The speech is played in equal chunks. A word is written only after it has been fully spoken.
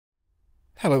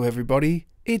Hello everybody,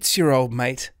 it's your old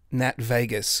mate Nat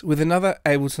Vegas with another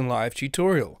Ableton Live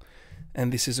tutorial,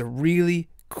 and this is a really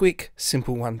quick,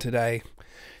 simple one today.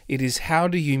 It is how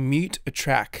do you mute a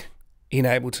track in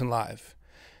Ableton Live.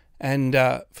 And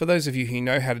for those of you who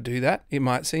know how to do that, it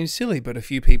might seem silly, but a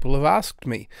few people have asked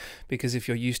me, because if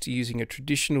you're used to using a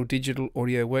traditional digital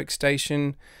audio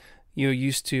workstation, you're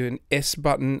used to an S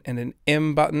button and an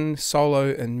M button,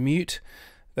 solo and mute.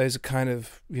 Those are kind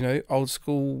of, old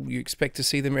school. You expect to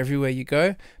see them everywhere you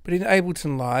go. But in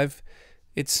Ableton Live,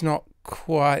 it's not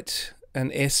quite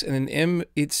an S and an M.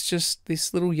 It's just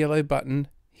this little yellow button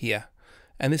here.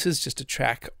 And this is just a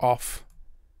track off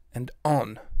and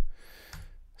on.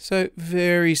 So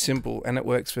very simple. And it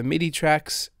works for MIDI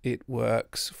tracks. It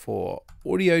works for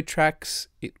audio tracks.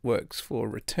 It works for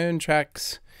return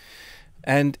tracks.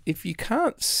 And if you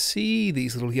can't see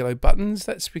these little yellow buttons,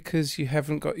 that's because you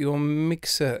haven't got your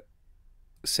mixer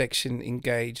section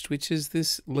engaged, which is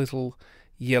this little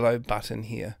yellow button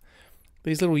here.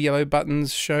 These little yellow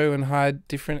buttons show and hide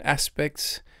different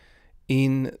aspects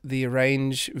in the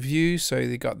arrange view. So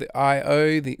you've got the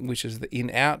I/O, which is the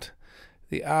in-out,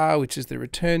 the R, which is the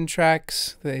return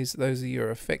tracks. Those are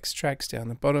your effects tracks down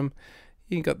the bottom.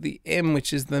 You've got the M,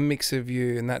 which is the mixer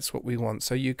view, and that's what we want.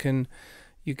 So you can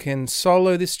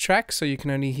solo this track, so you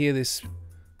can only hear this.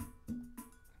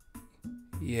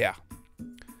 Yeah,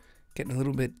 getting a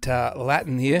little bit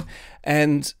Latin here.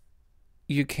 And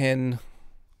you can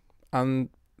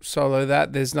unsolo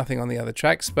that. There's nothing on the other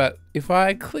tracks, but if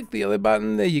I click the other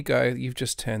button, there you go. You've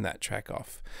just turned that track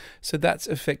off. So that's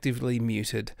effectively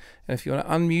muted. And if you want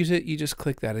to unmute it, you just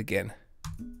click that again.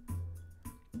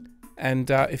 And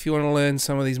if you want to learn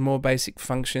some of these more basic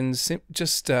functions,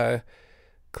 just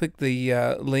click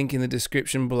the link in the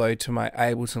description below to my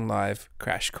Ableton Live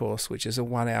crash course, which is a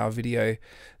 1-hour video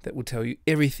that will tell you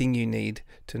everything you need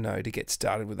to know to get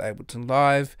started with Ableton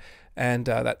Live, and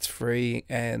that's free.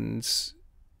 And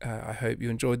I hope you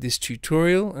enjoyed this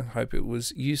tutorial and hope it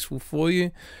was useful for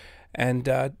you, and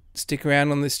stick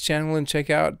around on this channel and check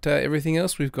out everything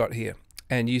else we've got here,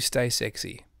 and you stay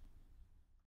sexy.